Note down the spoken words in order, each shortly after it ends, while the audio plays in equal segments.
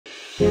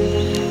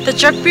The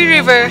Chakpi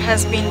River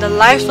has been the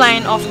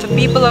lifeline of the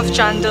people of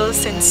Chandel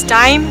since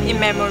time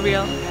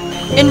immemorial.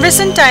 In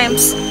recent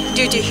times,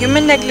 due to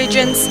human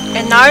negligence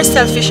and our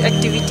selfish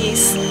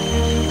activities,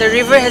 the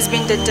river has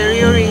been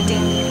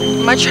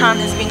deteriorating. Much harm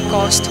has been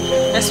caused,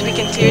 as we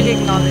can clearly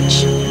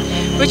acknowledge,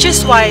 which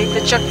is why the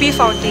Chakpi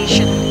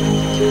Foundation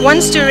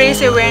wants to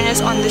raise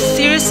awareness on this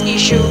serious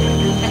issue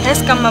and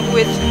has come up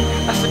with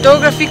a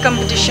photography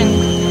competition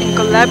in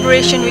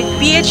collaboration with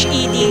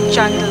PHED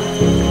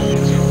Chandel.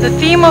 The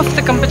theme of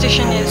the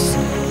competition is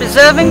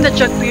preserving the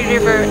Chakpi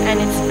River and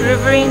its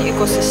riverine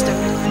ecosystem.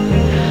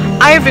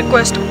 I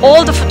request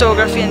all the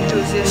photography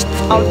enthusiasts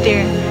out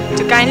there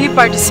to kindly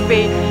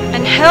participate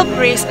and help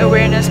raise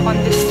awareness on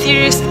this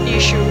serious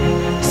issue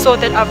so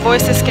that our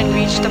voices can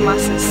reach the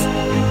masses.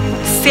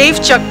 Save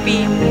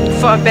Chakpi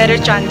for a better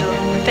Chandel.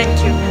 Thank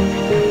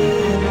you.